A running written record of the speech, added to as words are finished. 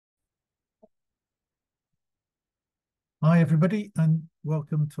Hi, everybody, and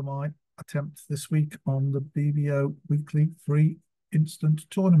welcome to my attempt this week on the BBO weekly free instant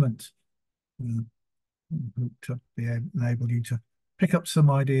tournament. Uh, I hope to be able to enable you to pick up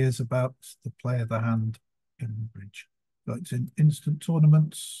some ideas about the play of the hand in the bridge. So it's in instant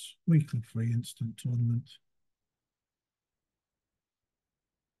tournaments, weekly free instant tournament.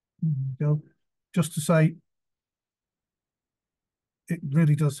 There we go. Just to say, it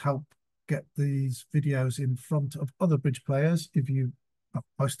really does help get these videos in front of other bridge players if you,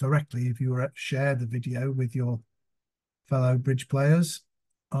 most directly, if you share the video with your fellow bridge players,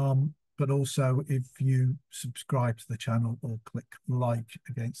 but also if you subscribe to the channel or click like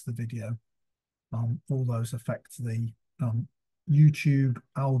against the video. All those affect the YouTube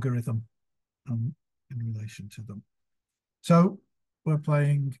algorithm in relation to them. So we're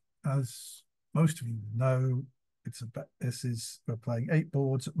playing, as most of you know, we're playing 8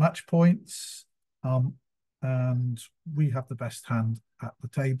 boards at match points, and we have the best hand at the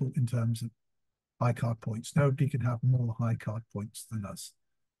table in terms of high card points. Nobody can have more high card points than us.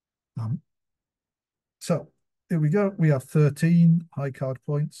 So here we go. We have 13 high card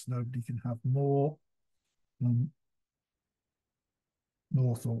points. Nobody can have more.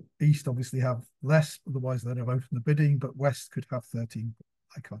 North or East obviously have less, otherwise they'd have opened the bidding, but West could have 13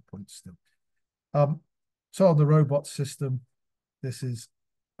 high card points still. So on the robot system, this is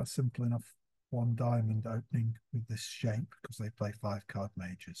a simple enough 1 diamond opening with this shape because they play 5 card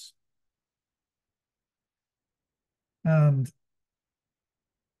majors. And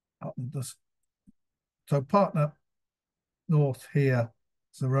so partner North here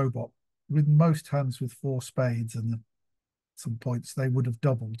is a robot with most hands with 4 spades and some points they would have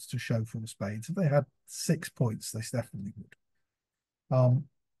doubled to show 4 spades. If they had 6 points, they definitely would.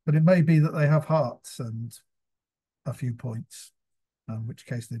 But it may be that they have hearts and a few points, in which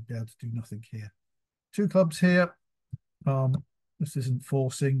case they'd be able to do nothing here. 2 clubs here. This isn't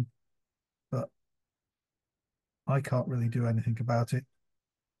forcing, but I can't really do anything about it.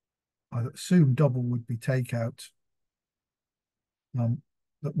 I assume double would be takeout. That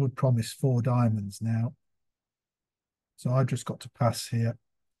would promise 4 diamonds now. So I've just got to pass here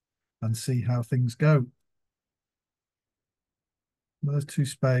and see how things go. There's 2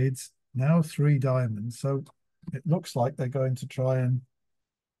 spades, now 3 diamonds. So it looks like they're going to try and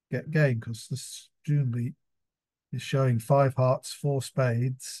get game because this presumably is showing 5 hearts, 4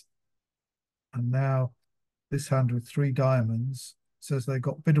 spades. And now this hand with 3 diamonds says they've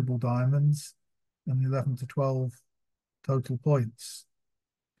got biddable diamonds and 11 to 12 total points.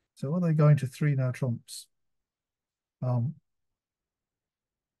 So are they going to 3 now trumps? For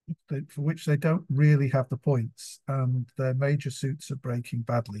which they don't really have the points, and their major suits are breaking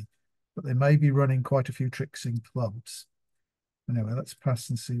badly, but they may be running quite a few tricks in clubs. Anyway, let's pass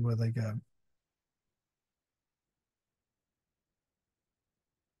and see where they go.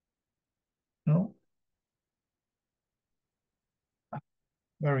 Oh,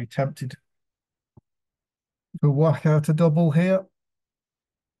 very tempted to whack out a double here.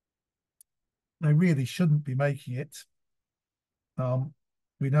 They really shouldn't be making it.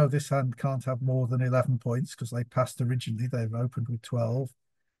 We know this hand can't have more than 11 points because they passed originally. They've opened with 12.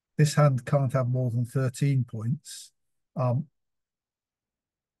 This hand can't have more than 13 points.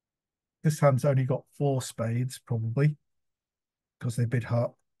 This hand's only got 4 spades, probably, because they bid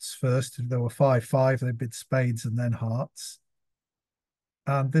hearts first. If there were 5-5, they bid spades and then hearts.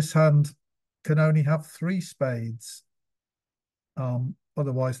 And this hand can only have 3 spades.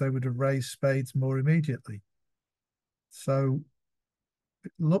 Otherwise, they would have raised spades more immediately. So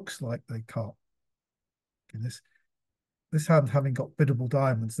it looks like they can't. Okay, this hand having got biddable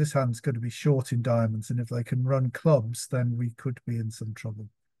diamonds, this hand's going to be short in diamonds. And if they can run clubs, then we could be in some trouble.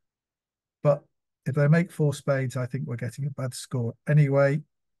 But if they make 4 spades, I think we're getting a bad score anyway,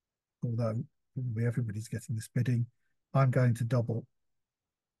 although probably everybody's getting this bidding. I'm going to double.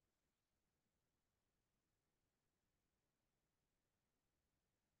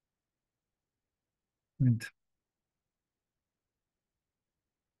 And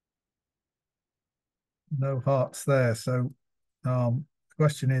no hearts there. So the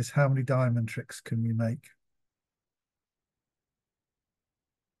question is, how many diamond tricks can we make?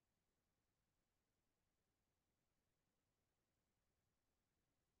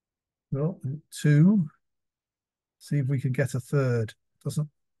 Well, 2. See if we can get a third. Doesn't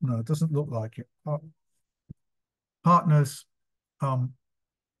No, it doesn't look like it. Partners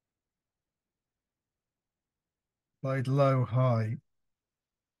played low high,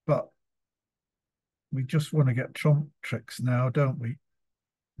 but we just want to get trump tricks now, don't we?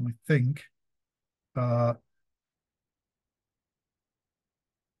 I think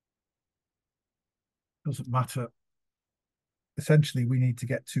doesn't matter essentially we need to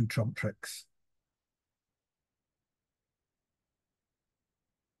get two trump tricks.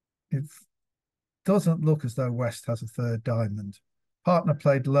 It doesn't look as though West has a third diamond. Partner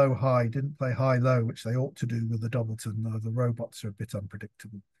played low high, didn't play high low, which they ought to do with the doubleton, though the robots are a bit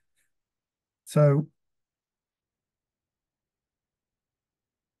unpredictable. So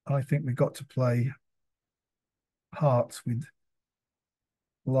I think we got to play hearts. We'd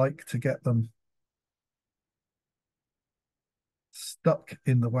like to get them stuck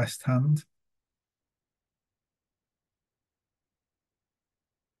in the West hand.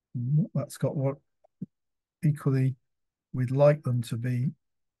 That's got what equally we'd like them to be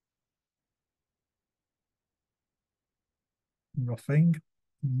roughing.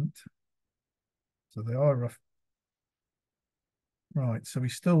 So they are rough. Right, so we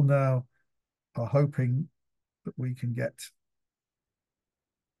still now are hoping that we can get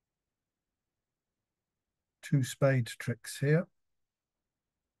two spade tricks here.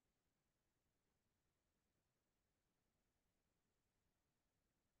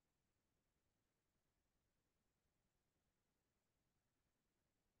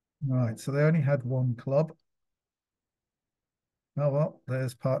 Right, so they only had one club. Oh, well,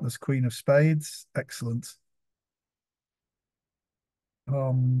 there's partner's queen of spades. Excellent.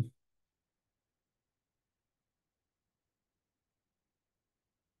 Um,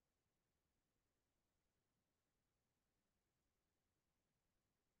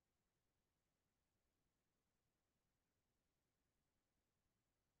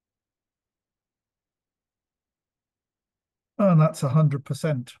 and that's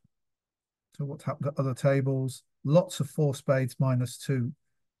 100%. So what's happened at other tables? Lots of four spades -2.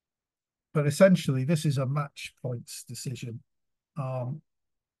 But essentially, this is a match points decision.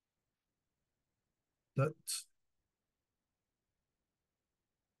 That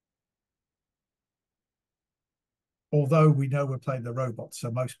although we know we're playing the robot,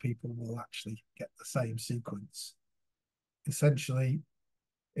 so most people will actually get the same sequence. Essentially,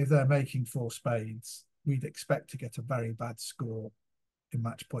 if they're making four spades, we'd expect to get a very bad score in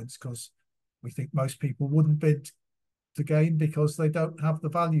match points because we think most people wouldn't bid to game because they don't have the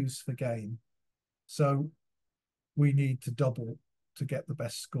values for game. So we need to double to get the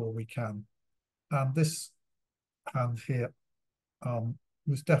best score we can. And this hand here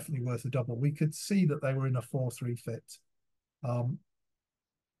was definitely worth a double. We could see that they were in a 4-3 fit. And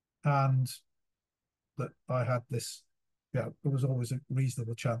that I had this, yeah, there was always a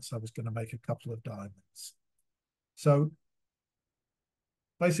reasonable chance I was going to make a couple of diamonds. So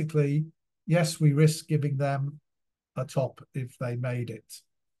basically, yes, we risk giving them a top if they made it.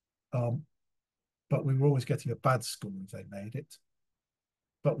 But we were always getting a bad score if they made it.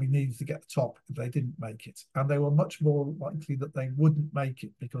 But we needed to get the top if they didn't make it. And they were much more likely that they wouldn't make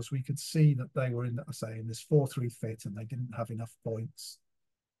it because we could see that they were in, I say, in this 4-3 fit and they didn't have enough points.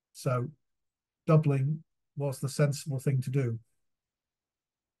 So doubling was the sensible thing to do.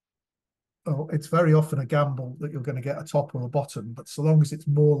 Oh, it's very often a gamble that you're going to get a top or a bottom, but so long as it's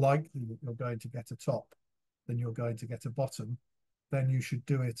more likely that you're going to get a top than you're going to get a bottom, then you should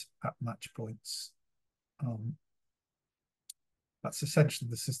do it at match points. That's essentially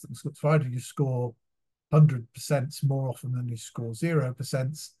the system. So provided you score 100% more often than you score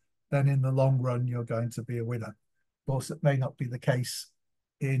 0%, then in the long run, you're going to be a winner. Of course, it may not be the case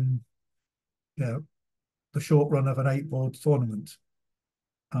in the short run of an 8-board tournament.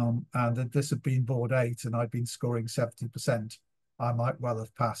 And if this had been board 8 and I'd been scoring 70%, I might well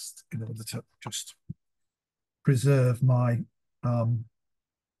have passed in order to just preserve my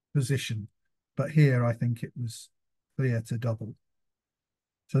position. But here, I think it was clear to double.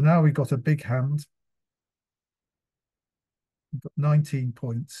 So now we've got a big hand. We've got 19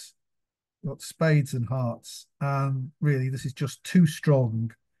 points. We've got spades and hearts. And really, this is just too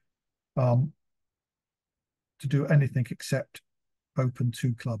strong to do anything except open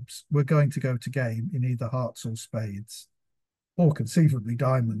two clubs. We're going to go to game in either hearts or spades, or conceivably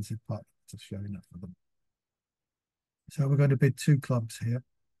diamonds if partners are showing enough of them. So we're going to bid two clubs here.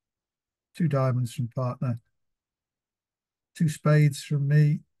 Two diamonds from partner, two spades from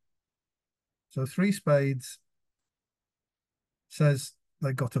me. So three spades says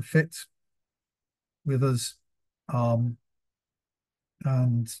they got a fit with us. And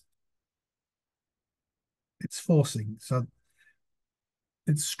it's forcing. So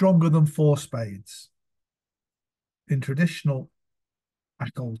it's stronger than four spades. In traditional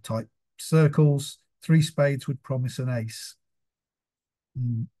ACL type circles, three spades would promise an ace,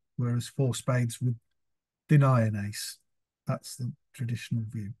 whereas four spades would deny an ace. That's the traditional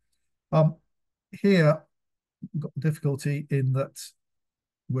view. Here, we've got difficulty in that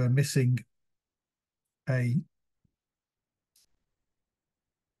we're missing a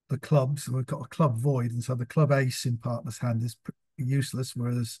the clubs. We've got a club void, and so the club ace in partner's hand is useless,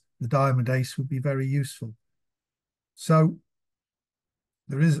 whereas the diamond ace would be very useful. So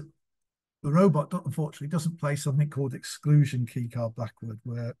there is the robot, unfortunately, doesn't play something called exclusion keycard backward,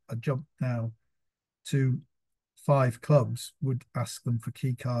 where a jump now to 5 clubs would ask them for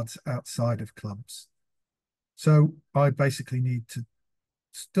keycards outside of clubs. So I basically need to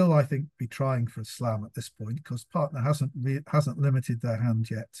still, I think, be trying for a slam at this point, because partner hasn't limited their hand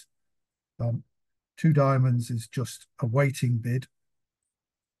yet. 2 diamonds is just a waiting bid,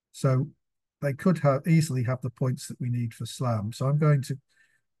 so they could easily have the points that we need for slam. So I'm going to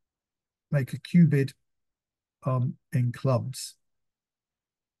make a Q bid in clubs.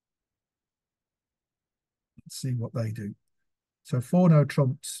 Let's see what they do. So 4 no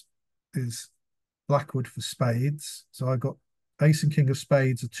trumps is blackwood for spades. So I've got ace and king of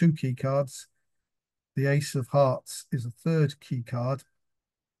spades are 2 key cards. The ace of hearts is a 3rd key card.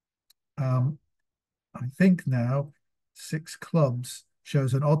 I think now 6 clubs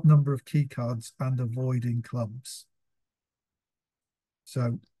shows an odd number of key cards and avoiding clubs.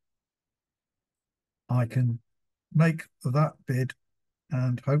 So I can make that bid,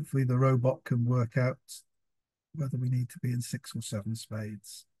 and hopefully the robot can work out whether we need to be in 6 or 7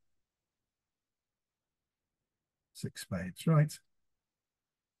 spades. 6 spades, right.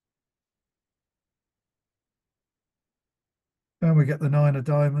 And we get the 9 of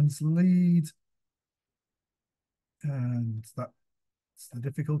diamonds lead. And that's the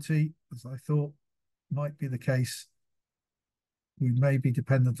difficulty, as I thought might be the case. We may be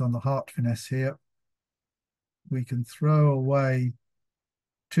dependent on the heart finesse here. We can throw away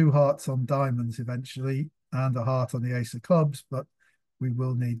 2 hearts on diamonds eventually and a heart on the ace of clubs, but we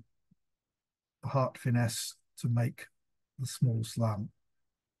will need a heart finesse to make the small slam.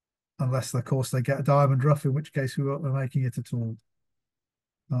 Unless, of course, they get a diamond ruff, in which case we won't be making it at all.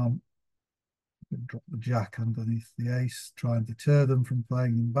 Drop the jack underneath the ace, try and deter them from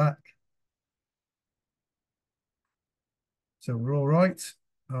playing them back. So we're all right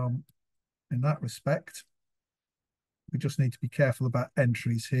in that respect. We just need to be careful about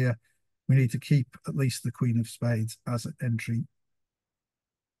entries here. We need to keep at least the queen of spades as an entry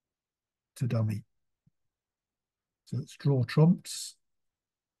to dummy. So let's draw trumps.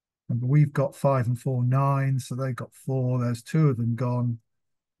 Remember, we've got 5 and 4 9, so they've got 4. There's 2 of them gone.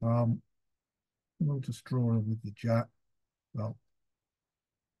 We'll just draw them with the jack. Well,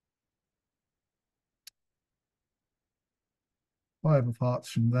 5 of hearts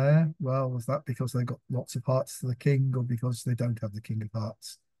from there. Well, was that because they got lots of hearts to the king, or because they don't have the king of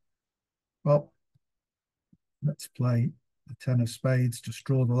hearts? Well, let's play the 10 of spades, just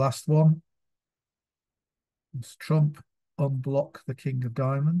draw the last one. Let's trump, unblock the king of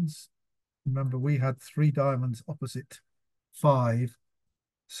diamonds. Remember, we had 3 diamonds opposite 5,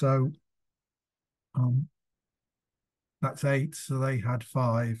 so that's 8, so they had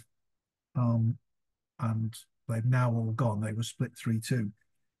 5, and they've now all gone. They were split 3-2.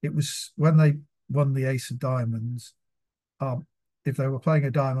 It was when they won the ace of diamonds. If they were playing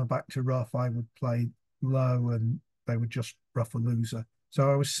a diamond back to rough, I would play low and they would just rough a loser. So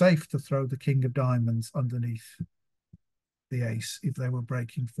I was safe to throw the king of diamonds underneath the ace if they were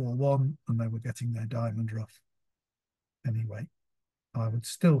breaking 4-1 and they were getting their diamond rough. Anyway, I would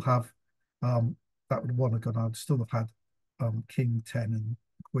still have, that would want to gone, I would still have had king, 10 and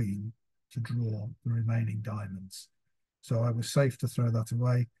queen to draw the remaining diamonds. So I was safe to throw that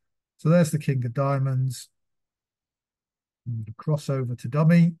away. So there's the king of diamonds. Cross over to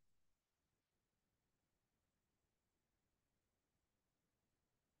dummy.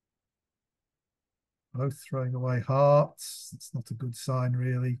 Both throwing away hearts. That's not a good sign,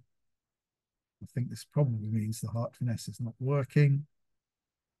 really. I think this probably means the heart finesse is not working.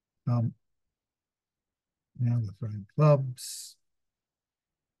 Now they're throwing clubs.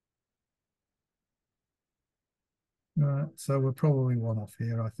 So we're probably 1 off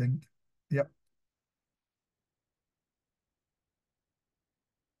here, I think. Yep.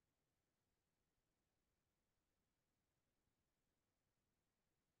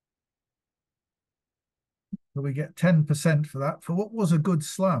 So we get 10% for that, for what was a good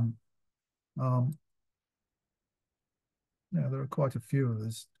slam. Yeah, there are quite a few of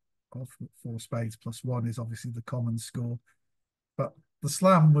us. 4 spades plus 1 is obviously the common score. But the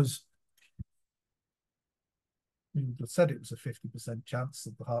slam was, you said it was a 50% chance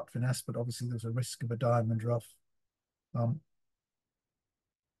of the heart finesse, but obviously there's a risk of a diamond rough. I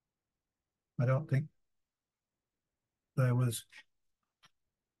don't think there was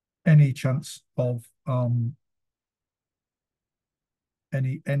any chance of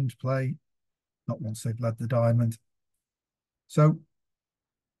any end play, not once they've led the diamond. So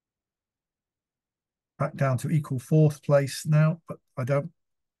back down to equal fourth place now, but I don't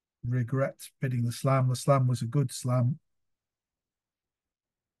regret bidding the slam. The slam was a good slam.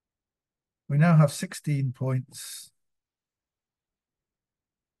 We now have 16 points,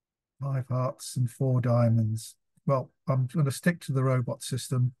 5 hearts and 4 diamonds. Well, I'm going to stick to the robot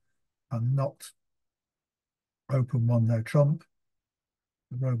system and not open one no trump.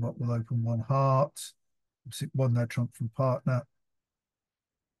 The robot will open 1 heart, 1 no trump from partner,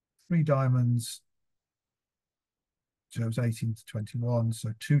 3 diamonds, shows 18 to 21, so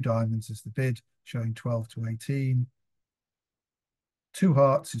 2 diamonds is the bid, showing 12 to 18. 2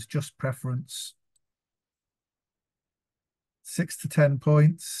 hearts is just preference. 6 to 10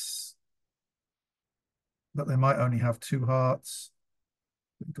 points, but they might only have 2 hearts.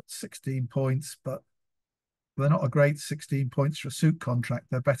 We've got 16 points, but they're not a great 16 points for a suit contract.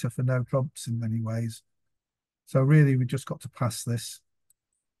 They're better for no trumps in many ways. So really, we just got to pass this.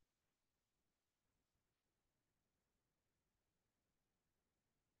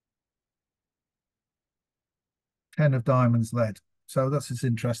 Ten of diamonds led. So this is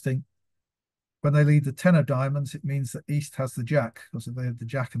interesting. When they lead the 10 of diamonds, it means that East has the jack, because if they had the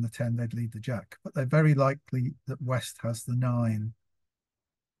jack and the 10, they'd lead the jack. But they're very likely that West has the 9.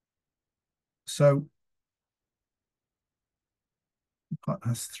 So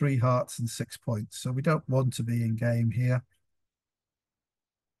has 3 hearts and 6 points. So we don't want to be in game here.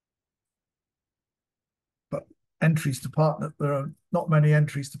 But entries to partner, there are not many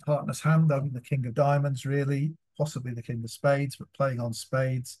entries to partner's hand, only the king of diamonds, really, possibly the king of spades, but playing on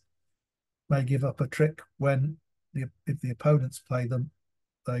spades may give up a trick when if the opponents play them,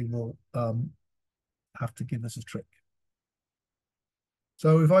 they will have to give us a trick.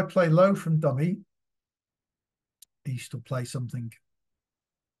 So if I play low from dummy, East will play something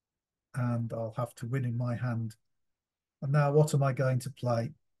and I'll have to win in my hand. And now what am I going to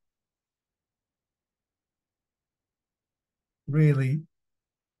play? Really,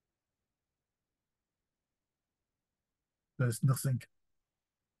 there's nothing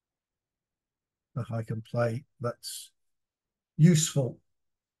that I can play that's useful.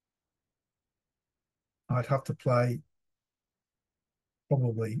 I'd have to play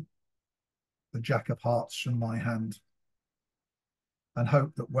probably the jack of hearts from my hand and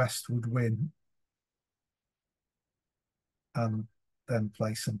hope that West would win and then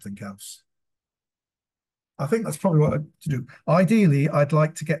play something else. I think that's probably what I'd to do. Ideally, I'd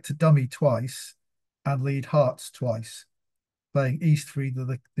like to get to dummy twice and lead hearts twice, playing East for either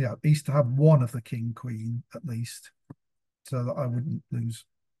the East to have one of the king queen at least, so that I wouldn't lose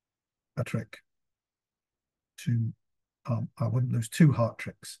a trick. I wouldn't lose 2 heart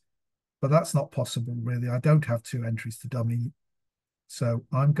tricks, but that's not possible really. I don't have 2 entries to dummy, so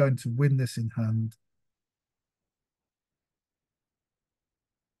I'm going to win this in hand.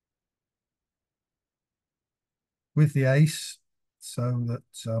 With the ace, so that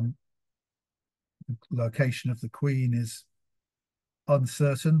the location of the queen is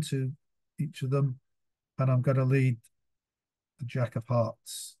uncertain to each of them, and I'm going to lead the jack of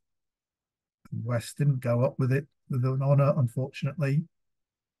hearts. And West didn't go up with it with an honour, unfortunately,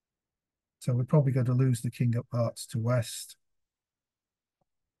 so we're probably going to lose the king of hearts to West.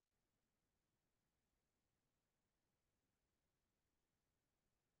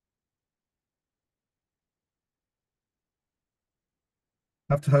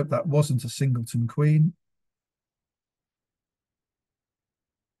 I have to hope that wasn't a singleton queen.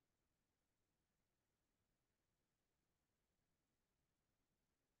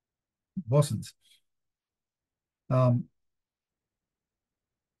 It wasn't. A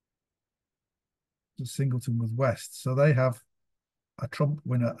singleton with West, so they have a trump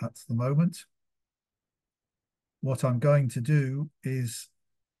winner at the moment. What I'm going to do is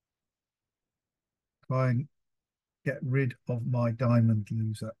try and get rid of my diamond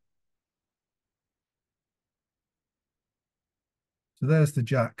loser. So there's the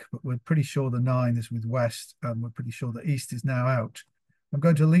jack, but we're pretty sure the 9 is with West, and we're pretty sure that East is now out. I'm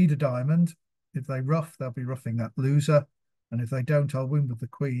going to lead a diamond. If they ruff, they'll be ruffing that loser. And if they don't, I'll win with the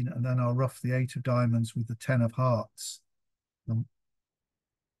queen, and then I'll ruff the 8 of diamonds with the 10 of hearts. So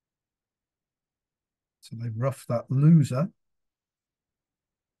they've ruffed that loser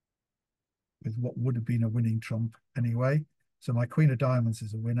with what would have been a winning trump anyway. So my queen of diamonds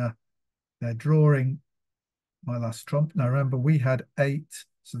is a winner. They're drawing my last trump. Now remember, we had 8,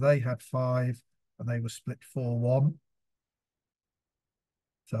 so they had 5, and they were split 4-1.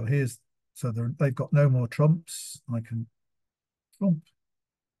 So they've got no more trumps. I can trump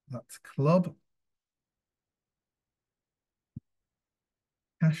that club.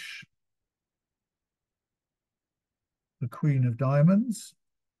 Cash the queen of diamonds.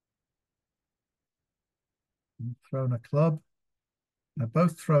 thrown a club. They've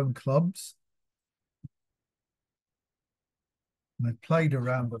both thrown clubs. And they played a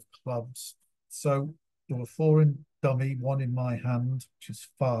round of clubs. So there were four in dummy, one in my hand, which is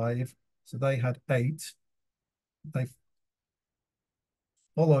five. So they had eight. They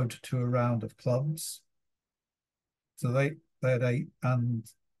followed to a round of clubs. So they had eight and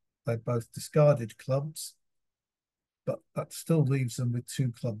they both discarded clubs, but that still leaves them with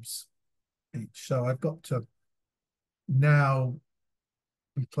two clubs each. So I've got to now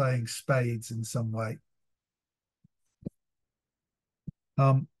be playing spades in some way.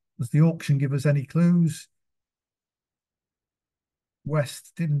 Does the auction give us any clues?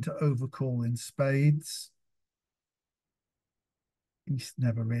 West didn't overcall in spades. East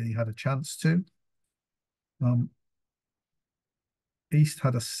never really had a chance to. West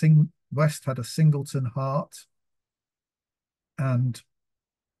had a singleton heart and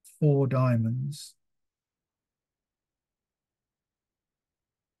four diamonds.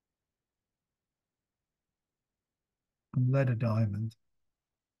 And led a diamond.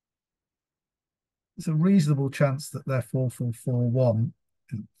 There's a reasonable chance that they're 4-4-4-1,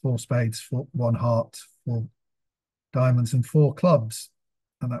 four spades, one heart, four diamonds, and four clubs,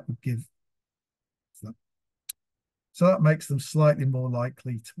 and that would give. So that makes them slightly more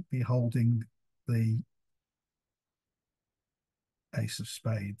likely to be holding the ace of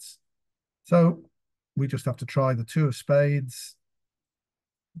spades. So we just have to try the two of spades.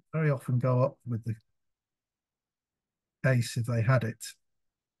 Very often go up with the ace if they had it.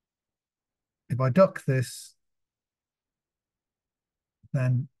 If I duck this,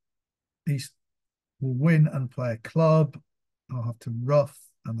 then East will win and play a club. I'll have to ruff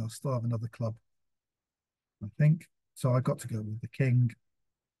and they'll still have another club, I think. So I got to go with the king.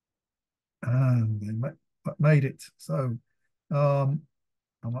 And they made it. So I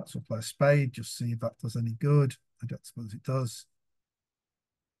might as well play a spade, just see if that does any good. I don't suppose it does.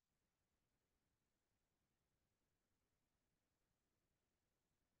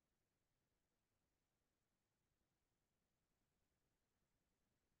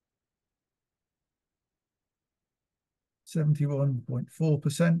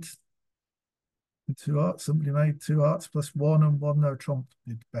 .4%. Two hearts. Somebody made two hearts plus one and one no trump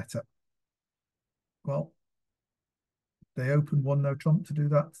did better. Well, they opened one no trump to do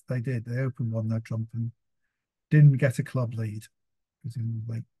that. They did. They opened one no trump and didn't get a club lead,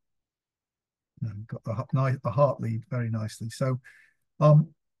 presumably. No, got a heart lead very nicely. So,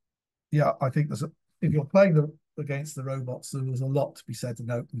 yeah, I think if you're playing against the robots, there was a lot to be said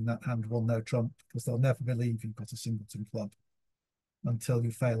in opening that hand one no trump because they'll never believe you've got a singleton club until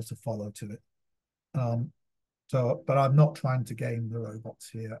you fail to follow to it. But I'm not trying to game the robots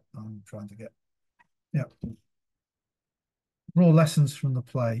here. I'm trying to get, yeah, raw lessons from the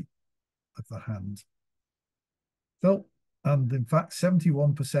play of the hand. So, and in fact,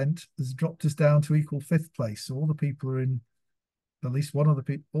 71% has dropped us down to equal fifth place. So all the people are in, at least one of the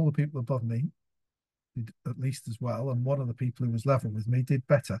people, all the people above me did at least as well. And one of the people who was level with me did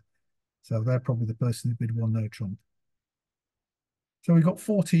better. So they're probably the person who bid one no trump. So we got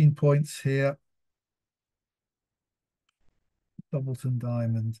 14 points here. Doubleton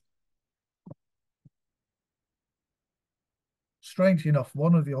diamond. Strangely enough,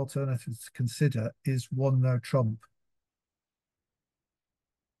 one of the alternatives to consider is one no trump.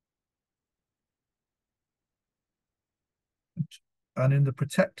 And in the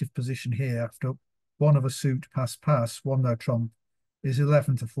protective position here, after one of a suit pass, one no trump is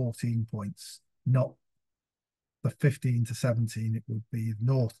 11 to 14 points, not the 15 to 17 it would be if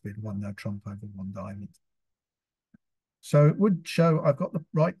North bid one no trump over one diamond. So it would show I've got the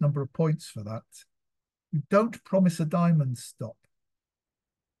right number of points for that. You don't promise a diamond stop.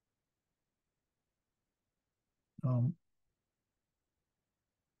 And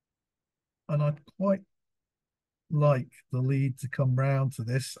I'd quite like the lead to come round to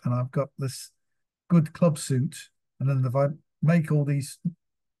this, and I've got this good club suit, and then if I make all these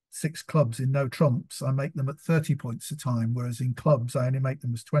six clubs in no trumps, I make them at 30 points a time, whereas in clubs I only make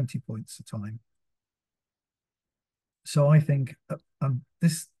them as 20 points a time. So I think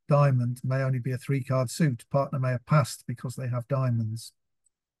this diamond may only be a three-card suit. Partner may have passed because they have diamonds.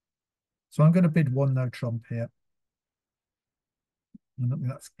 So I'm going to bid one no trump here. And I mean,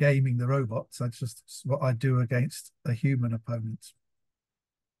 that's gaming the robots. That's just what I do against a human opponent.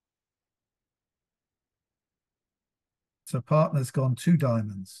 So partner's gone two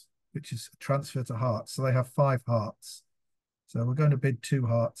diamonds, which is a transfer to hearts. So they have five hearts. So we're going to bid two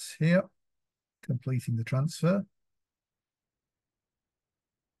hearts here, completing the transfer.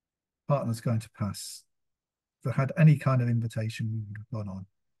 Partner's going to pass. If they had any kind of invitation, we would have gone on.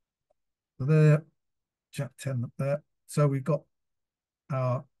 So there, Jack 10 up there. So we've got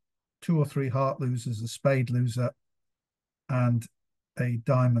our two or three heart losers, a spade loser, and a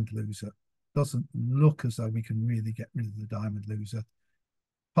diamond loser. Doesn't look as though we can really get rid of the diamond loser.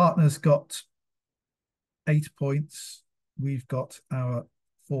 Partner's got 8 points. We've got our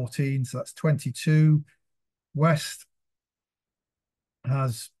 14, so that's 22. West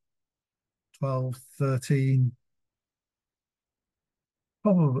has 12, 13,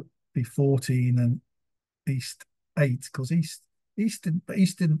 probably 14, and East 8, because East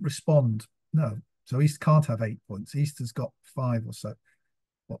didn't respond. No, so East can't have 8 points. East has got 5 or so,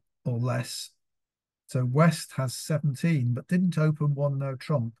 or less. So West has 17, but didn't open one no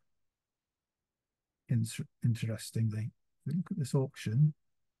trump. Interestingly, if we look at this auction,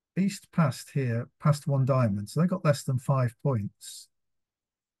 East passed here, passed one diamond, so they got less than 5 points.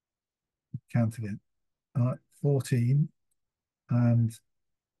 Count again. 14 and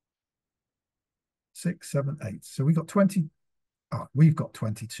 6, 7, 8. So we got 20. Oh, we've got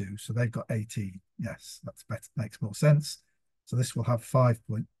 22, so they've got 18. Yes, that's better. Makes more sense. So this will have 5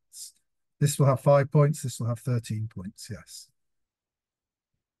 points. This will have 5 points. This will have 13 points. Yes.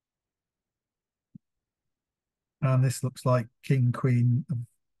 And this looks like King, Queen,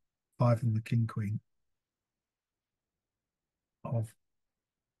 5 and the King, Queen of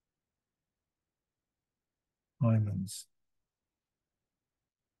diamonds.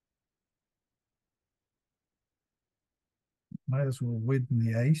 Might as well win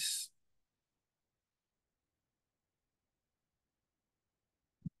the ace.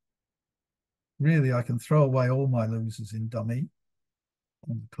 Really, I can throw away all my losers in dummy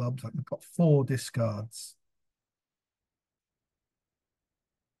on the clubs. I've got 4 discards.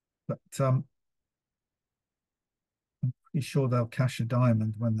 But I'm pretty sure they'll cash a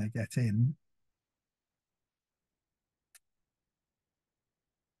diamond when they get in.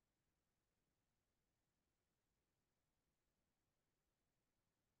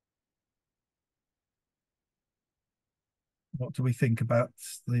 What do we think about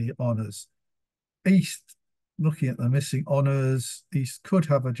the honours? East, looking at the missing honours, East could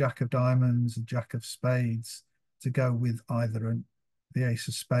have a Jack of diamonds, a Jack of spades to go with either the Ace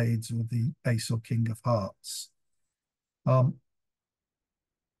of spades or the Ace or King of hearts.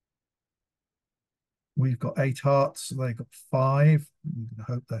 We've got 8 hearts, so they've got 5. I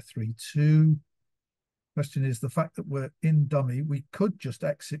hope they're 3-2. Question is, the fact that we're in dummy, we could just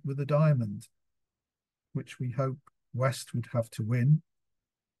exit with a diamond, which we hope West would have to win,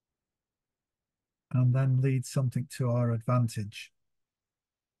 and then lead something to our advantage.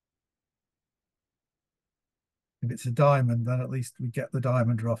 If it's a diamond, then at least we get the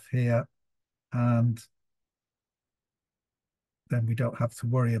diamond off here, and then we don't have to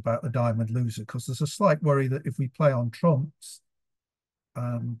worry about the diamond loser, because there's a slight worry that if we play on trumps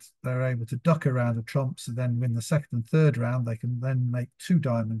and they're able to duck around the trumps and then win the second and third round, they can then make 2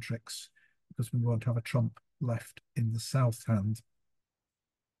 diamond tricks, because we won't have a trump left in the south hand.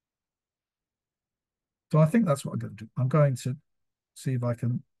 So I think that's what I'm going to do. I'm going to see if I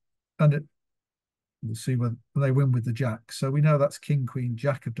can, and we'll see when they win with the Jack. So we know that's King, Queen,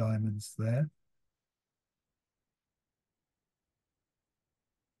 Jack of diamonds there.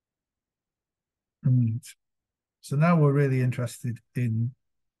 And so now we're really interested in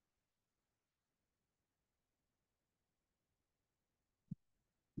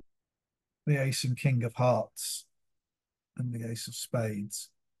the Ace and King of hearts and the Ace of spades.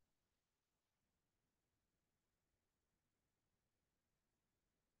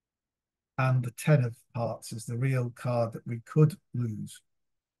 And the 10 of hearts is the real card that we could lose.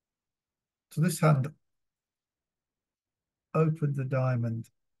 So this hand opened the diamond,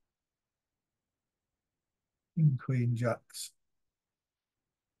 King, Queen, Jacks.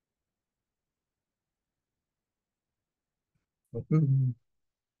 Boom.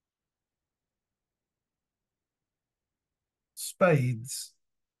 Spades,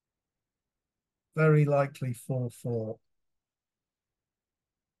 very likely 4-4,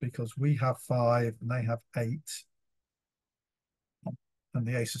 because we have 5 and they have 8. And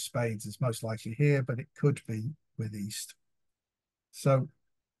the Ace of spades is most likely here, but it could be with East. So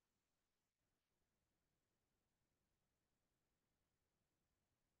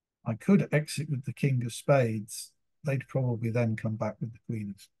I could exit with the King of spades. They'd probably then come back with the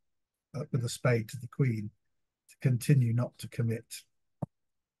Queen of, with a spade to the Queen to continue not to commit.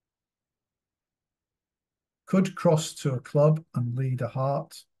 Could cross to a club and lead a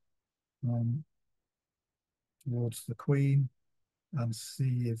heart towards the Queen and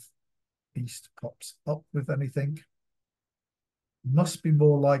see if East pops up with anything. Must be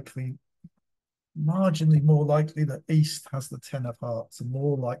more likely marginally more likely that East has the 10 of hearts and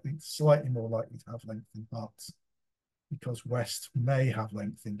more likely, slightly more likely to have length in hearts because West may have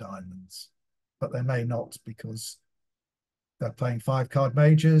length in diamonds, but they may not because they're playing 5 card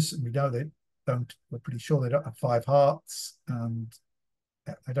majors. And we know they don't, we're pretty sure they don't have 5 hearts and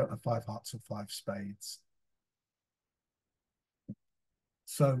they don't have 5 hearts or 5 spades.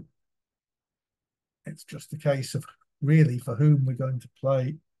 So it's just a case of really for whom we're going to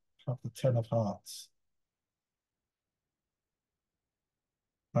play have the 10 of hearts.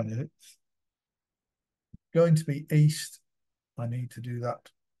 And it's going to be East. I need to do that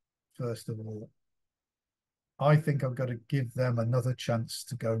first of all. I think I'm going to give them another chance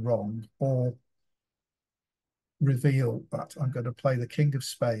to go wrong or reveal that I'm going to play the King of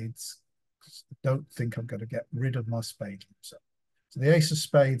Spades. I don't think I'm going to get rid of my spade loser. So the Ace of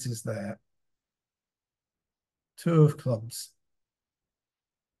Spades is there. 2 of clubs.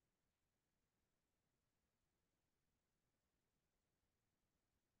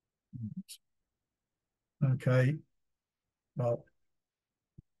 Okay. Well,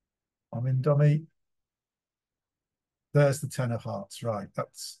 I'm in dummy. There's the 10 of hearts. Right.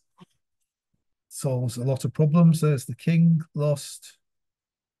 That's solves a lot of problems. There's the king lost.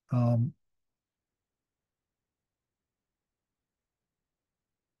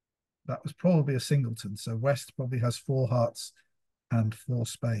 That was probably a singleton. So West probably has 4 hearts and 4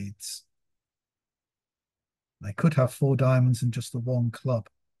 spades. They could have 4 diamonds and just the 1 club.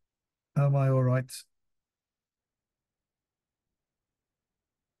 Am I all right?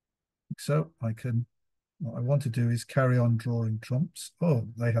 So I can, what I want to do is carry on drawing trumps. Oh,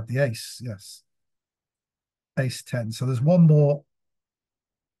 they have the ace, yes. Ace 10. So there's one more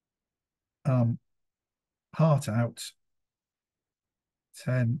heart out.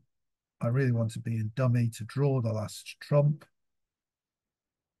 10. I really want to be in dummy to draw the last trump.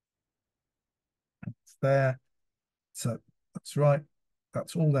 It's there. So that's right.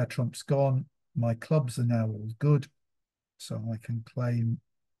 That's all their trumps gone. My clubs are now all good. So I can claim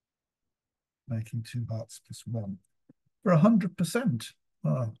making 2 hearts plus 1 for 100%.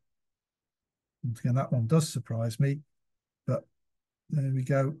 Oh, once again, that one does surprise me. But there we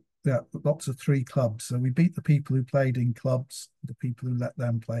go. Yeah, lots of 3 clubs. So we beat the people who played in clubs, the people who let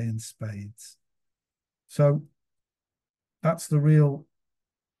them play in spades. So that's the real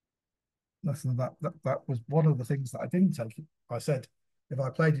lesson of that. That was one of the things that I didn't take. I said if I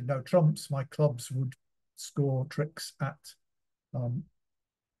played in no trumps, my clubs would score tricks at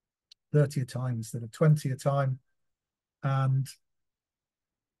 30 a time instead of 20 a time. And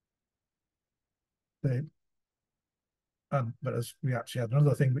they but as we actually had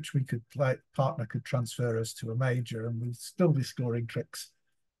another thing which we could play, partner could transfer us to a major and we'd still be scoring tricks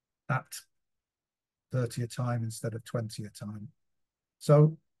at 30 a time instead of 20 a time.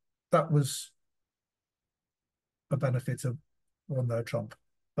 So that was a benefit of 1 no trump.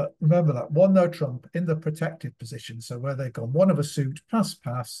 But remember that 1 no trump in the protected position, so where they've gone 1 of a suit, pass,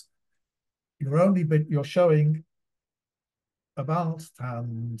 pass, you're showing a balanced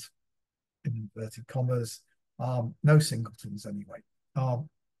hand in inverted commas, no singletons anyway.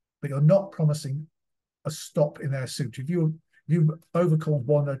 But you're not promising a stop in their suit. If you overcalled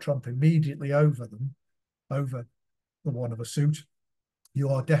 1 no trump immediately over them, over the 1 of a suit, you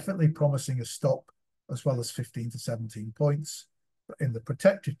are definitely promising a stop as well as 15 to 17 points. But in the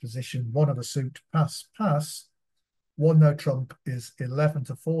protected position, 1 of a suit, pass, pass, 1 no trump is 11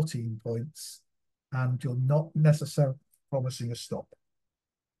 to 14 points, and you're not necessarily promising a stop.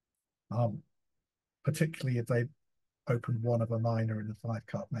 Particularly if they opened 1 of a minor in a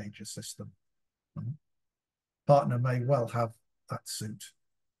 5-card major system. Partner may well have that suit.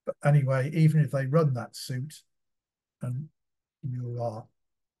 But anyway, even if they run that suit and you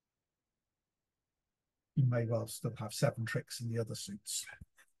may well still have 7 tricks in the other suits.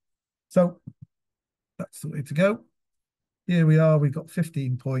 So that's the way to go. Here we are, we've got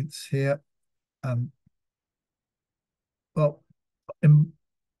 15 points here. Well, in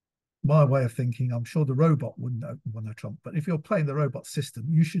my way of thinking, I'm sure the robot wouldn't open 1 no trump, but if you're playing the robot system,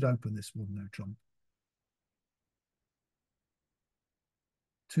 you should open this 1 no trump.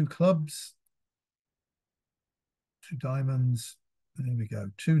 2 clubs, 2 diamonds, there we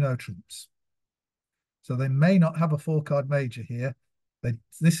go, 2 no trumps. So they may not have a 4-card major here.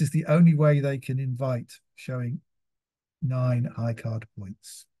 This is the only way they can invite, showing 9 high card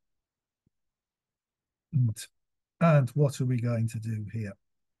points. And what are we going to do here?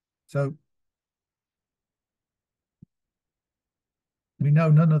 So we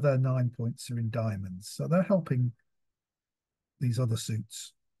know none of their 9 points are in diamonds. So they're helping these other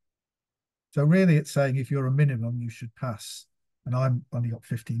suits. So really it's saying if you're a minimum, you should pass and I'm only got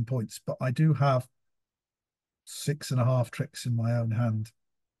 15 points, but I do have 6.5 tricks in my own hand.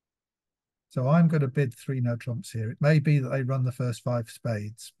 So I'm going to bid 3 no trumps here. It may be that they run the first 5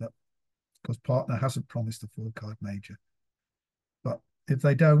 spades, but because partner hasn't promised a 4-card major. But if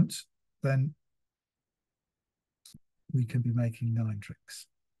they don't, then we can be making 9 tricks.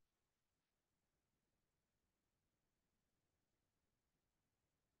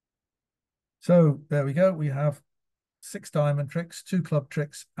 So there we go. We have 6 diamond tricks, 2 club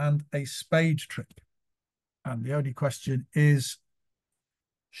tricks, and a spade trick. And the only question is,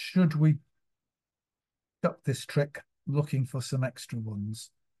 should we duck this trick looking for some extra ones?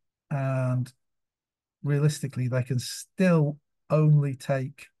 And realistically, they can still only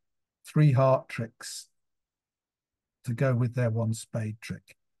take 3 heart tricks to go with their 1 spade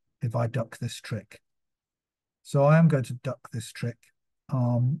trick if I duck this trick. So I am going to duck this trick.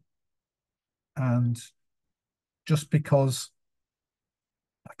 And just because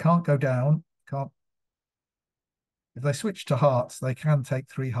I can't go down, can't. If they switch to hearts, they can take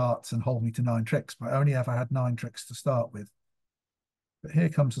 3 hearts and hold me to 9 tricks, but I only ever had 9 tricks to start with. But here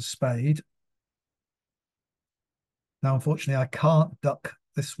comes a spade. Now, unfortunately, I can't duck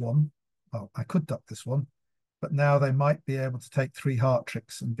this one. Well, I could duck this one, but now they might be able to take 3 heart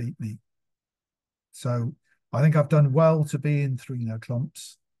tricks and beat me. So I think I've done well to be in 3 no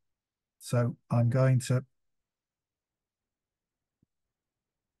trumps. So I'm going to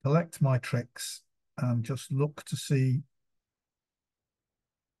collect my tricks and just look to see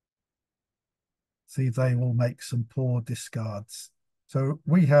if they will make some poor discards. So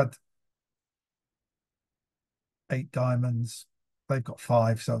we had 8 diamonds. They've got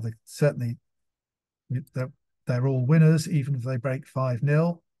 5, so they certainly they're all winners, even if they break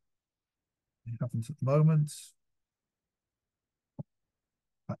 5-0. It happens at the moment.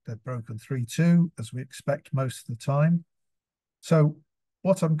 In fact, they've broken 3-2, as we expect most of the time. So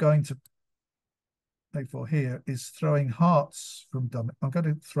what I'm going to play for here is throwing hearts from dummy. I'm going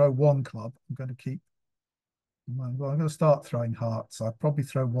to throw 1 club. I'm going to keep. Well, I'm going to start throwing hearts. I'll probably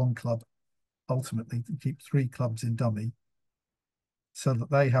throw 1 club ultimately to keep 3 clubs in dummy, so that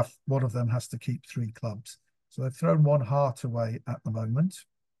they have, one of them has to keep 3 clubs. So they've thrown 1 heart away at the moment.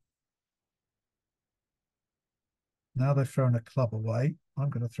 Now they've thrown a club away. I'm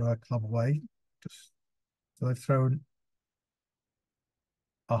going to throw a club away. So they've thrown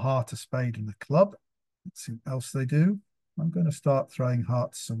a heart, a spade, and a club. Let's see what else they do. I'm going to start throwing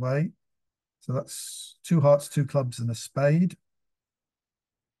hearts away. So that's 2 hearts, 2 clubs, and a spade.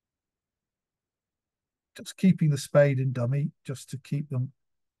 Just keeping the spade in dummy, just to keep them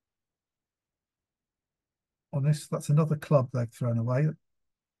honest. That's another club they've thrown away.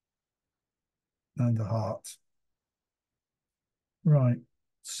 And a heart. Right.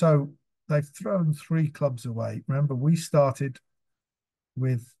 So they've thrown 3 clubs away. Remember, we started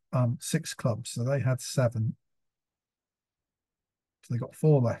with 6 clubs, so they had 7. So they got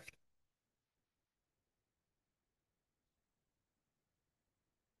 4 left.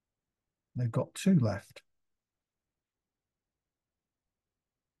 They've got 2 left.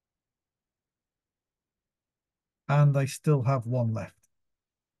 And they still have 1 left.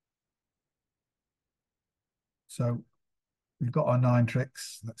 So we've got our 9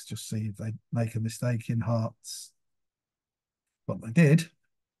 tricks. Let's just see if they make a mistake in hearts. Well, they did,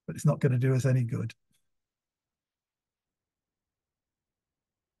 but it's not going to do us any good.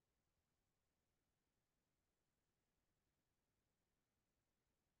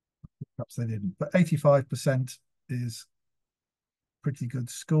 Perhaps they didn't, but 85% is a pretty good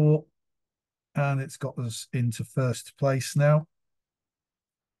score. And it's got us into 1st place now.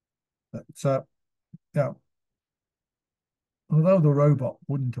 But yeah, although the robot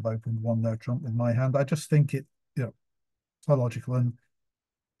wouldn't have opened 1 no trump with my hand, I just think it's so logical. And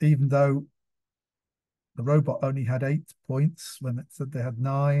even though the robot only had 8 points when it said they had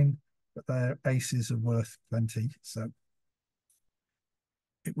 9, but their aces are worth plenty. So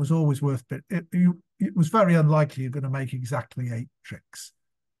it was always worth it was very unlikely you're going to make exactly 8 tricks.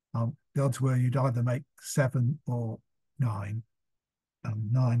 The odds were you'd either make 7 or 9,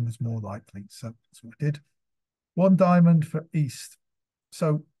 and 9 was more likely. So that's what I did. 1 diamond for East.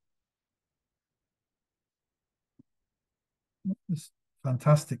 So this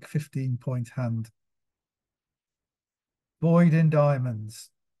fantastic 15-point hand. Void in diamonds.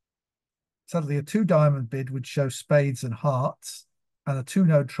 Sadly, a 2 diamond bid would show spades and hearts, and a 2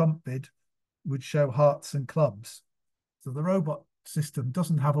 no trump bid would show hearts and clubs. So the robot system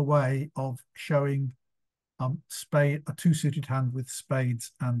doesn't have a way of showing a 2-suited hand with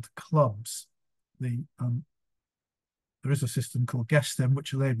spades and clubs. There is a system called Guess Them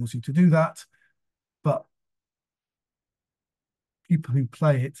which enables you to do that, but people who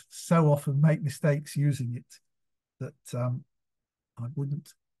play it so often make mistakes using it that I wouldn't,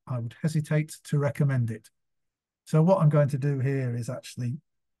 I would hesitate to recommend it. So what I'm going to do here is actually,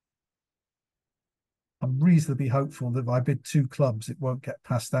 I'm reasonably hopeful that if I bid two clubs, it won't get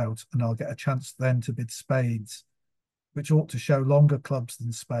passed out and I'll get a chance then to bid spades, which ought to show longer clubs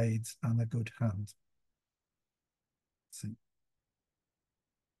than spades and a good hand. Let's see.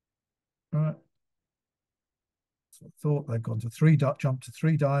 All right. So I thought they've gone to jump to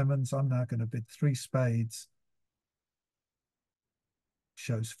three diamonds. I'm now going to bid three spades.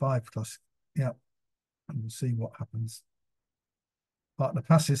 Shows 5+. Yeah. And we'll see what happens. Partner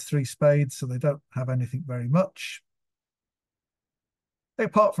passes three spades, so they don't have anything very much.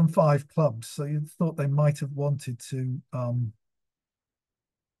 Apart from 5 clubs, so you thought they might have wanted to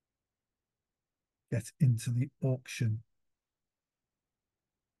get into the auction.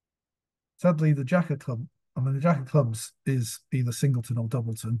 Sadly, the Jack of clubs is either singleton or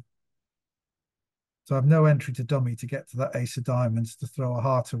doubleton. So I've no entry to dummy to get to that ace of diamonds to throw a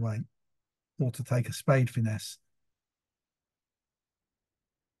heart away or to take a spade finesse.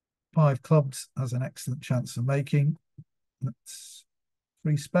 5 clubs has an excellent chance of making. That's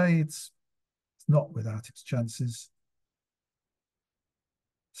 3 spades. It's not without its chances.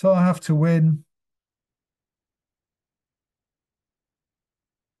 So I have to win.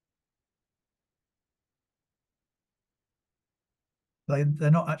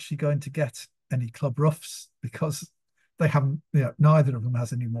 They're not actually going to get any club roughs because they haven't, neither of them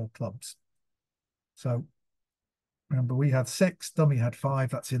has any more clubs. So remember, we had 6, dummy had 5,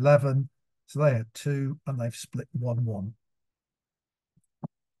 that's 11. So they had 2 and they've split 1-1.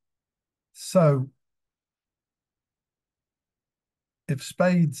 So if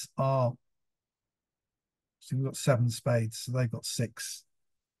spades are, so we've got 7 spades, so they've got 6.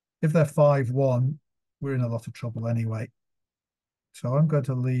 If they're 5-1, we're in a lot of trouble anyway. So I'm going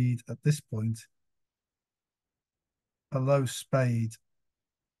to lead at this point a low spade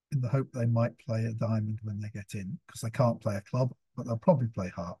in the hope they might play a diamond when they get in, because they can't play a club, but they'll probably play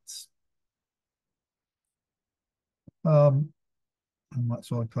hearts. And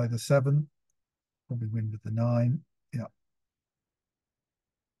that's why I play the 7, probably win with the 9, yeah,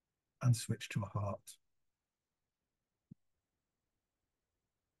 and switch to a heart.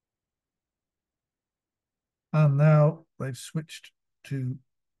 And now they've switched to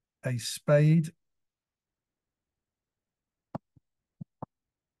a spade.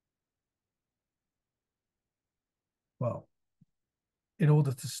 Well, in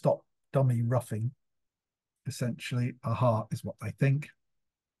order to stop dummy roughing, essentially a heart is what they think.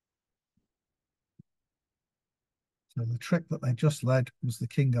 So the trick that they just led was the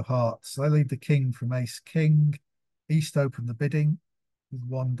king of hearts. So they lead the king from ace king. East opened the bidding with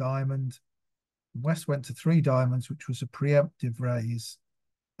 1 diamond. West went to 3 diamonds, which was a preemptive raise,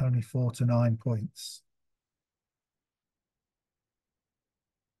 only 4 to 9 points.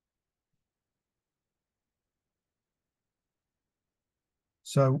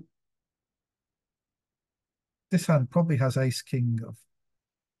 So this hand probably has ace king of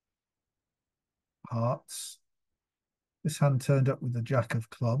hearts. This hand turned up with the jack of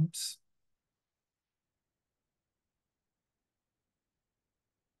clubs.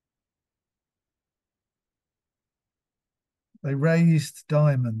 They raised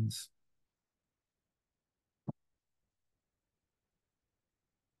diamonds.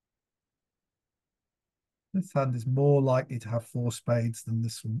 This hand is more likely to have 4 spades than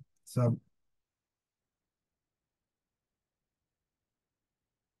this one. So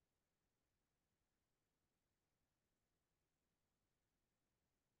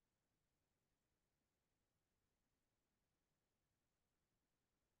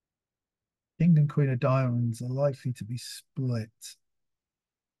king and queen of diamonds are likely to be split.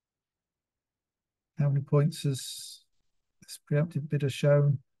 How many points has this preemptive bidder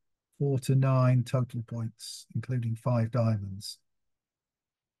shown? 4 to 9 total points, including 5 diamonds.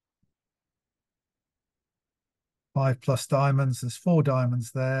 5+ diamonds. There's 4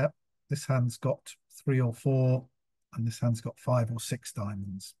 diamonds there. This hand's got 3 or 4, and this hand's got 5 or 6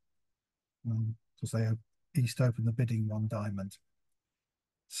 diamonds. Because they East open the bidding 1 diamond.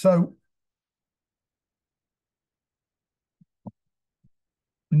 So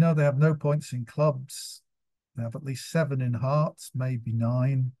we know they have no points in clubs. They have at least 7 in hearts, maybe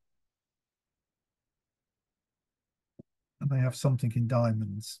 9. And they have something in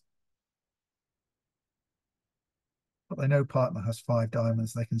diamonds. But they know partner has 5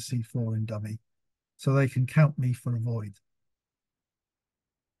 diamonds. They can see 4 in dummy. So they can count me for a void.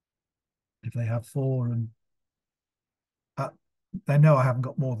 If they have 4 and they know I haven't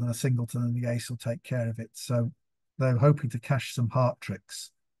got more than a singleton and the ace will take care of it. So they're hoping to cash some heart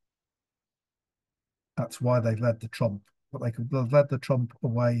tricks. That's why they led the trump, but they could have led the trump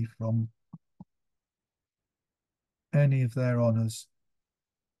away from any of their honours.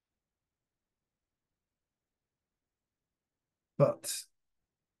 But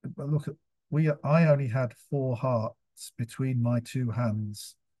look at I only had 4 hearts between my 2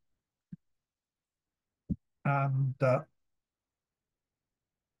 hands, and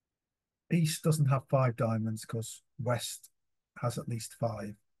East doesn't have 5 diamonds because West has at least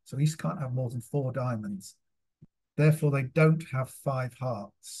 5. So East can't have more than 4 diamonds. Therefore, they don't have 5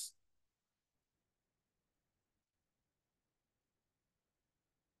 hearts.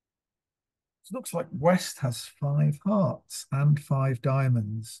 So it looks like West has 5 hearts and 5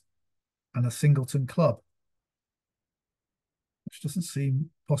 diamonds and a singleton club, which doesn't seem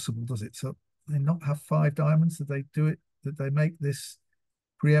possible, does it? So they not have 5 diamonds? Did they do it? Did they make this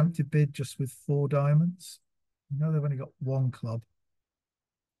preemptive bid just with 4 diamonds? No, they've only got 1 club.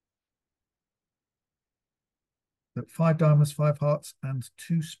 But 5 diamonds, 5 hearts, and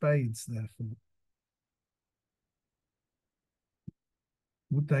 2 spades, therefore.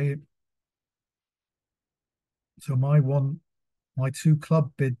 Would they? So my 2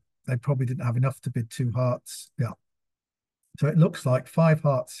 club bid, they probably didn't have enough to bid 2 hearts. Yeah. So it looks like 5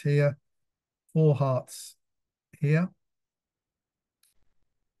 hearts here, 4 hearts here.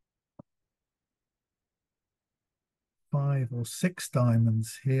 Five or 6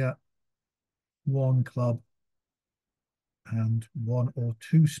 diamonds here, 1 club, and 1 or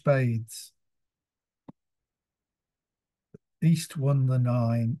 2 spades. East won the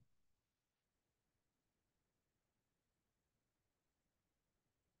 9.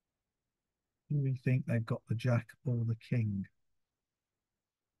 Do we think they've got the jack or the king?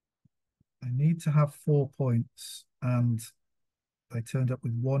 They need to have 4 points, and they turned up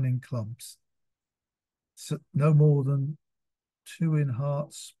with 1 in clubs. So no more than 2 in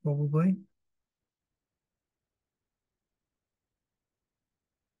hearts, probably.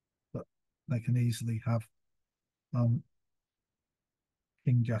 But they can easily have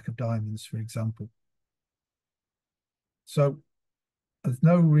king, jack of diamonds, for example. So there's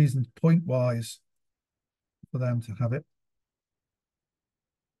no reason point-wise for them to have it.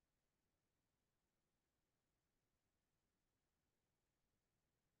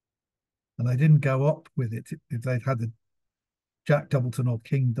 And they didn't go up with it. If they'd had the jack doubleton or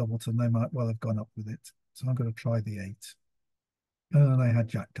king doubleton, they might well have gone up with it. So I'm going to try the 8. And they had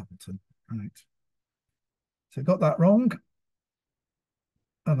jack doubleton. Right. So got that wrong.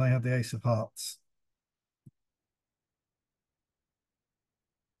 And they had the ace of hearts.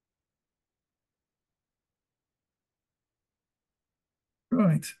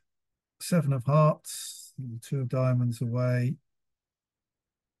 Right. 7 of hearts. 2 of diamonds away.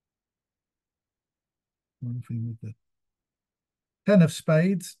 One thing with the 10 of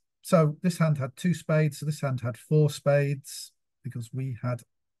spades. So this hand had 2 spades. So this hand had 4 spades because we had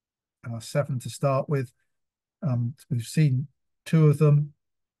our 7 to start with. We've seen 2 of them.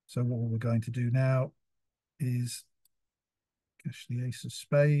 So what we're going to do now is cash the ace of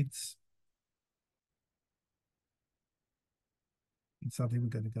spades. And sadly, we're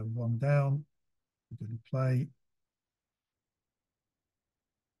going to go 1 down. We're going to play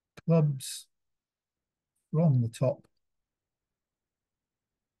clubs from the top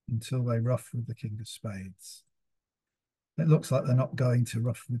until they ruff with the king of spades. It looks like they're not going to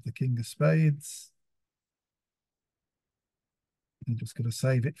ruff with the king of spades. I'm just going to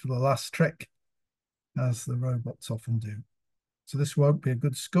save it for the last trick, as the robots often do. So this won't be a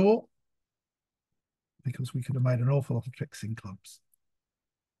good score because we could have made an awful lot of tricks in clubs.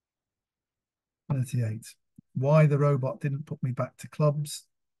 38. Why the robot didn't put me back to clubs,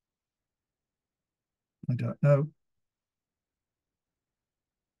 I don't know.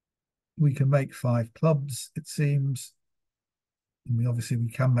 We can make 5 clubs, it seems. And obviously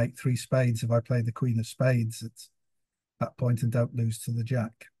we can make 3 spades if I play the queen of spades at that point and don't lose to the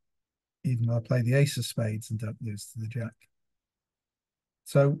jack. Even though I play the ace of spades and don't lose to the jack.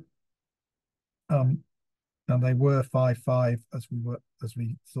 So, and they were 5-5 as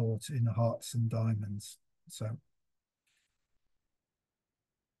we thought in hearts and diamonds. So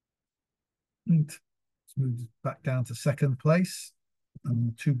let's move back down to 2nd place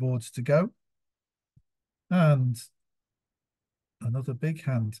and 2 boards to go. And another big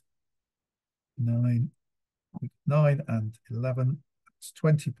hand. 9 and 11. It's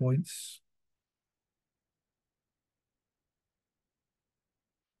 20 points.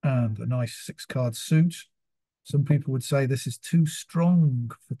 And a nice 6-card suit. Some people would say this is too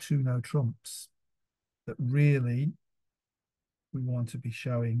strong for 2 no trumps. But really, we want to be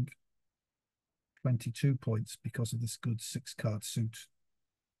showing 22 points because of this good 6-card suit.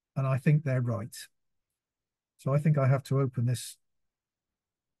 And I think they're right. So I think I have to open this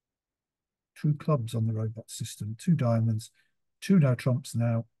two clubs on the robot system, 2 diamonds, 2 no trumps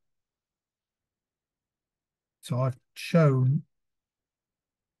now. So I've shown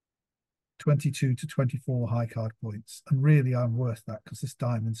 22 to 24 high card points. And really, I'm worth that because this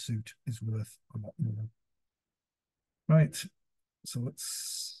diamond suit is worth a lot more. Right. So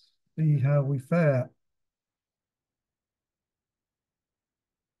let's see how we fare.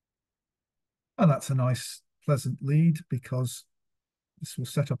 And that's a nice, pleasant lead because this will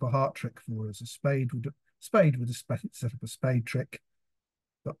set up a heart trick for us. A spade would set up a spade trick,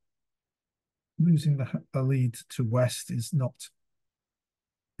 but losing a lead to West is not,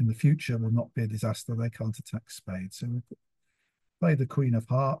 in the future, will not be a disaster. They can't attack spade. So we'll play the Queen of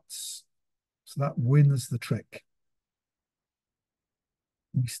Hearts. So that wins the trick.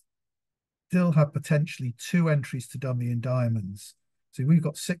 We still have potentially 2 entries to dummy in diamonds. So we've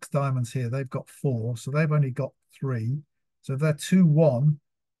got 6 diamonds here. They've got 4. So they've only got 3. So if they're 2-1,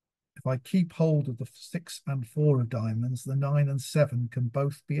 if I keep hold of the 6 and 4 of diamonds, the 9 and 7 can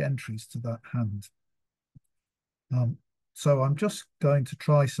both be entries to that hand. So I'm just going to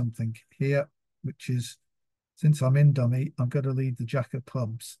try something here, which is, since I'm in dummy, I'm going to lead the Jack of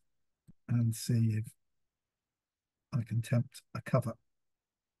clubs and see if I can tempt a cover.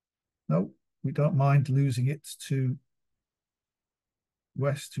 No, we don't mind losing it to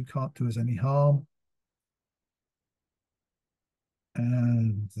West, who can't do us any harm.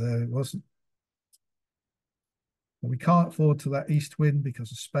 And there wasn't. Well, we can't afford to let East win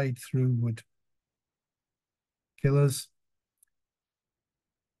because a spade through would kill us.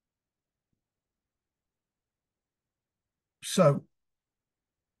 So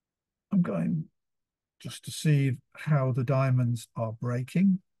I'm going just to see how the diamonds are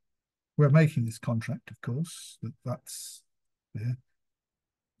breaking. We're making this contract, of course. That's there.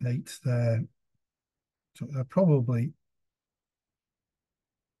 8 there. So they're probably,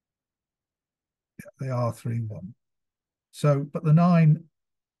 yeah, they are 3-1. So, but the 9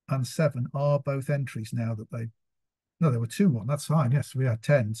 and 7 are both entries now that they, no, they were 2-1. That's fine. Yes, we had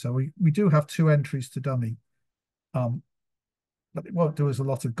 10. So we do have 2 entries to dummy. But it won't do us a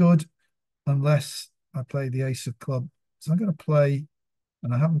lot of good unless I play the ace of club. So I'm going to play,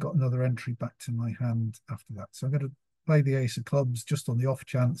 and I haven't got another entry back to my hand after that. So I'm going to play the ace of clubs just on the off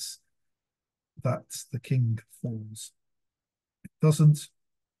chance that the king falls. It doesn't.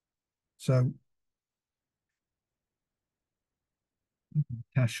 So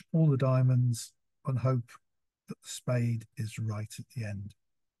cash all the diamonds and hope that the spade is right at the end.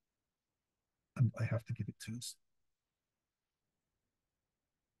 And they have to give it to us.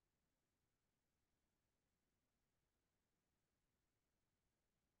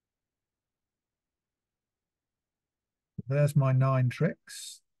 There's my 9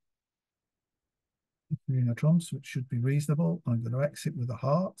 tricks. 3 no trumps, which should be reasonable. I'm going to exit with a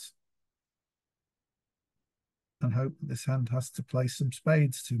heart and hope that this hand has to play some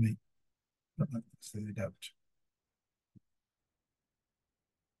spades to me. But so they don't.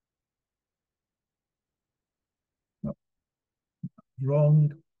 No,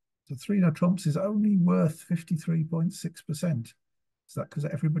 wrong. The 3 no trumps is only worth 53.6%. Is that because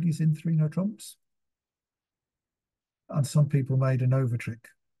everybody's in 3 no trumps? And some people made an over trick,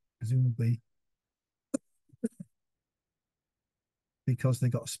 presumably because they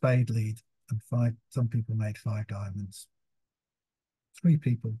got a spade lead, and some people made 5 diamonds. 3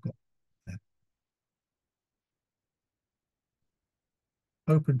 people got there.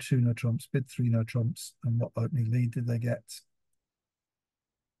 Open 2 no trumps, bid 3 no trumps, and what opening lead did they get?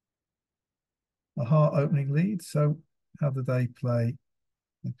 A heart opening lead. So how did they play?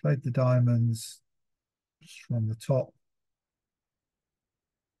 They played the diamonds from the top.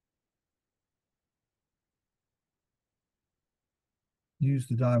 Use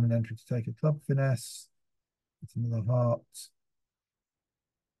the diamond entry to take a club finesse. It's another heart.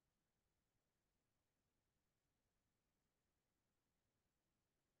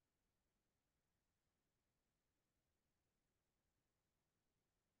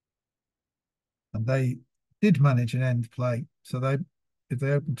 And they did manage an end play. So if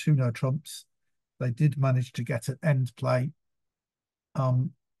they opened 2 no trumps, they did manage to get an end play that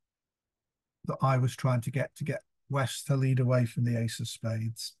I was trying to get West to lead away from the ace of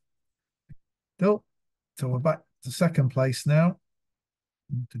spades. Still, so we're back to second place now.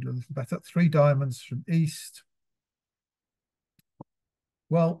 To do a little better. 3 diamonds from East.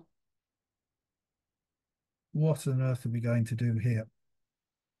 Well, what on earth are we going to do here?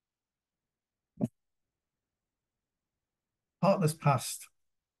 Partners passed.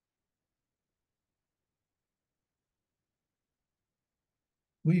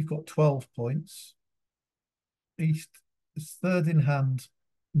 we've got 12 points. East is third in hand,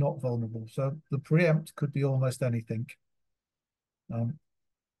 not vulnerable. So the preempt could be almost anything. I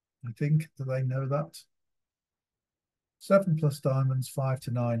think, do they know that? 7 plus diamonds, 5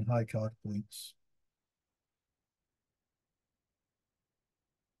 to 9 high card points.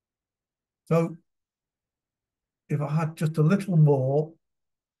 So if I had just a little more,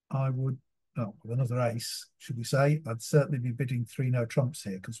 I would, oh, with another ace, should we say, I'd certainly be bidding 3 no trumps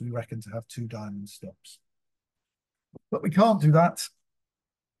here because we reckon to have 2 diamond stops. But we can't do that.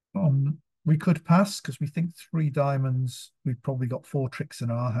 We could pass because we think 3 diamonds, we've probably got 4 tricks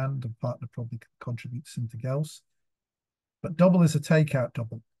in our hand and partner probably contributes something else. But double is a takeout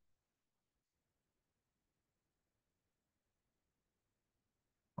double.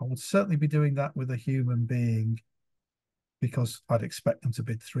 I would certainly be doing that with a human being because I'd expect them to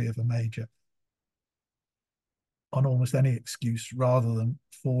bid 3 of a major on almost any excuse rather than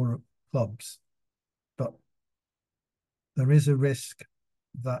 4 clubs. But there is a risk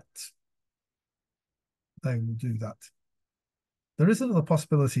that they will do that. There is another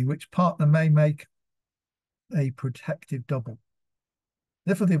possibility which partner may make a protective double.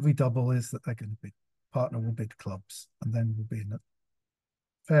 The difficulty if we double is that they're going to bid, partner will bid clubs and then we'll be in a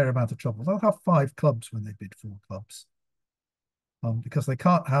fair amount of trouble. They'll have 5 clubs when they bid 4 clubs because they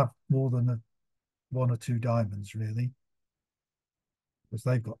can't have more than 1 or 2 diamonds really because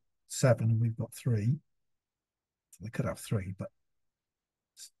they've got 7 and we've got 3. So they could have 3, but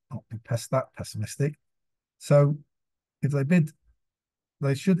not be that pessimistic. So if they bid,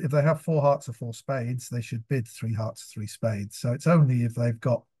 they should, if they have 4 hearts or 4 spades, they should bid 3 hearts, 3 spades. So it's only if they've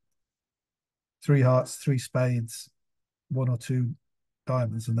got 3 hearts, 3 spades, 1 or 2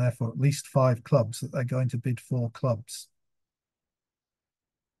 diamonds, and therefore at least 5 clubs that they're going to bid 4 clubs.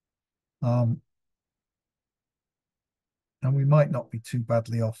 And we might not be too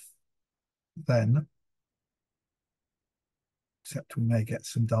badly off then, except we may get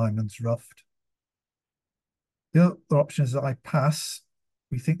some diamonds roughed. The other option is that I pass.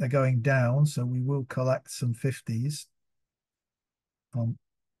 We think they're going down, so we will collect some 50s.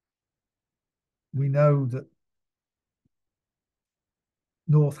 We know that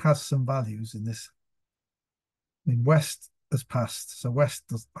North has some values in this. I mean, West has passed, so West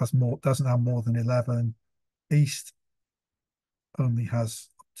doesn't have more than 11. East only has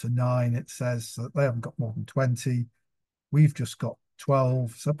up to 9, it says, so they haven't got more than 20. We've just got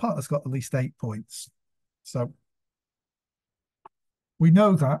 12, so partner's got at least 8 points. So we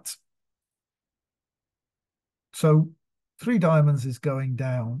know that. So 3 diamonds is going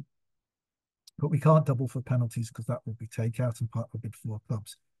down, but we can't double for penalties because that will be takeout and partner will bid 4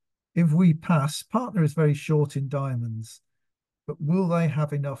 clubs. If we pass, partner is very short in diamonds, but will they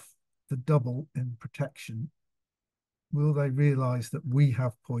have enough to double in protection? Will they realize that we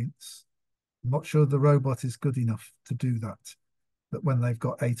have points? I'm not sure the robot is good enough to do that, that when they've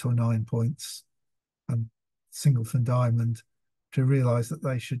got 8 or 9 points and singleton diamond, to realize that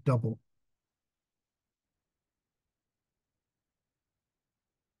they should double.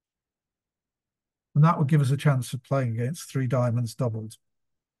 And that would give us a chance of playing against 3 diamonds doubled.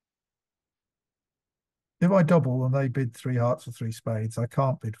 If I double and they bid 3 hearts or 3 spades, I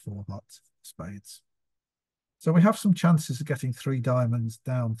can't bid 4 hearts or spades. So we have some chances of getting 3 diamonds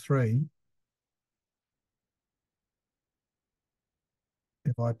down 3.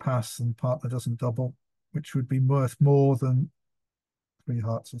 If I pass and partner doesn't double, which would be worth more than 3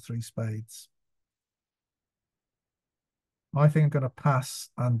 hearts or 3 spades. I think I'm going to pass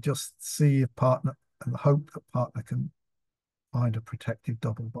and just see if partner and hope that partner can find a protective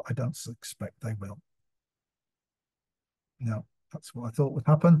double, but I don't expect they will. No, that's what I thought would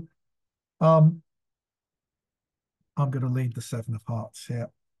happen. I'm going to lead the 7 of hearts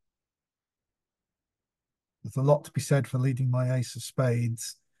here. There's a lot to be said for leading my ace of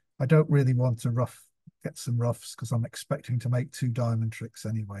spades. I don't really want to get some roughs because I'm expecting to make 2 diamond tricks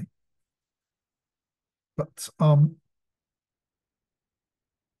anyway. But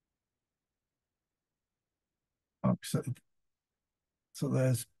so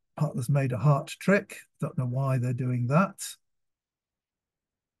there's partner's made a heart trick. Don't know why they're doing that.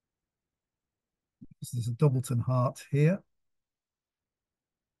 There's a doubleton heart here.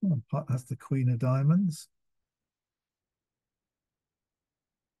 Oh, partner has the queen of diamonds.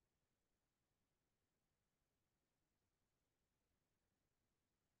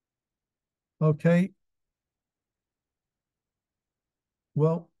 Okay.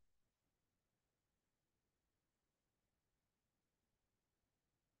 Well,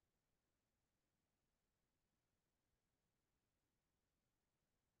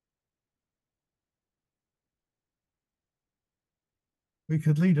 We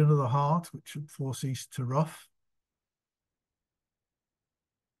could lead another heart, which would force East to ruff.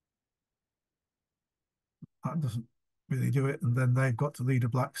 That doesn't really do it. And then they've got to lead a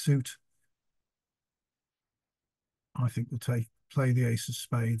black suit. I think we'll play the ace of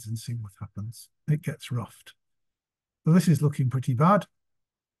spades and see what happens. It gets ruffed. So this is looking pretty bad.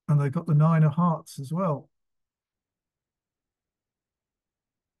 And they've got the nine of hearts as well.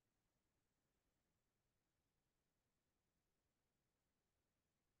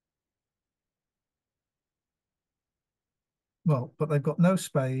 Well, but they've got no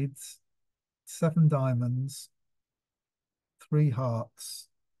spades, seven diamonds, three hearts,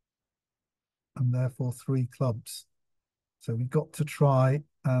 and therefore three clubs. So we've got to try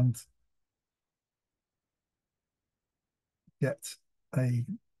and get a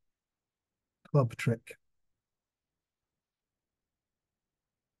club trick.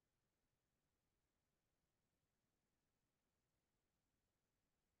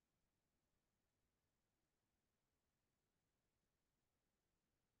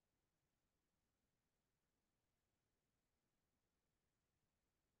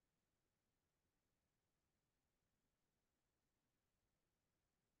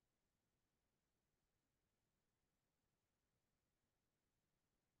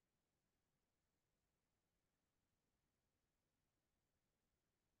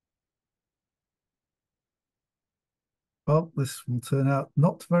 Well, this will turn out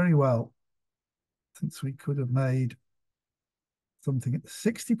not very well, since we could have made something at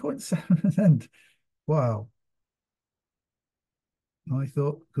 60.7 and wow. I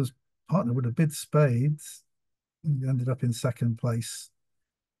thought because partner would have bid spades, he ended up in second place.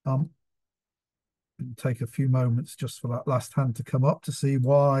 It'll take a few moments just for that last hand to come up to see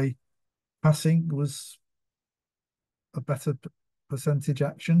why passing was a better percentage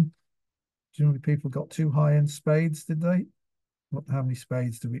action. Presumably people got too high in spades, did they? What, how many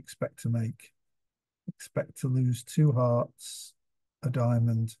spades do we expect to make? Expect to lose two hearts, a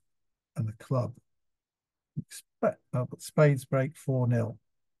diamond, and a club. Expect, oh, but spades break 4-0.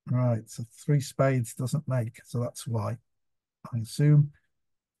 Right, so three spades doesn't make, so that's why. I assume.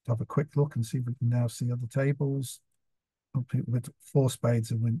 Have a quick look and see if we can now see other tables. Oh, people with four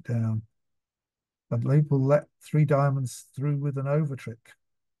spades have went down. And Leap will let three diamonds through with an over trick.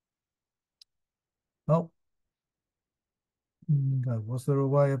 Oh, no. Was there a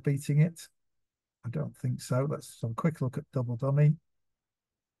way of beating it? I don't think so. Let's have a quick look at double dummy.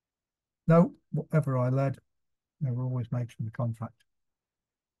 No, whatever I led, they were always made from the contract.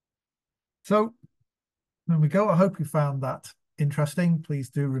 So there we go. I hope you found that interesting. Please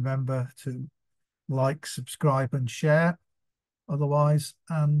do remember to like, subscribe, and share. Otherwise,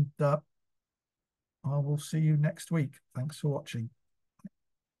 and I will see you next week. Thanks for watching.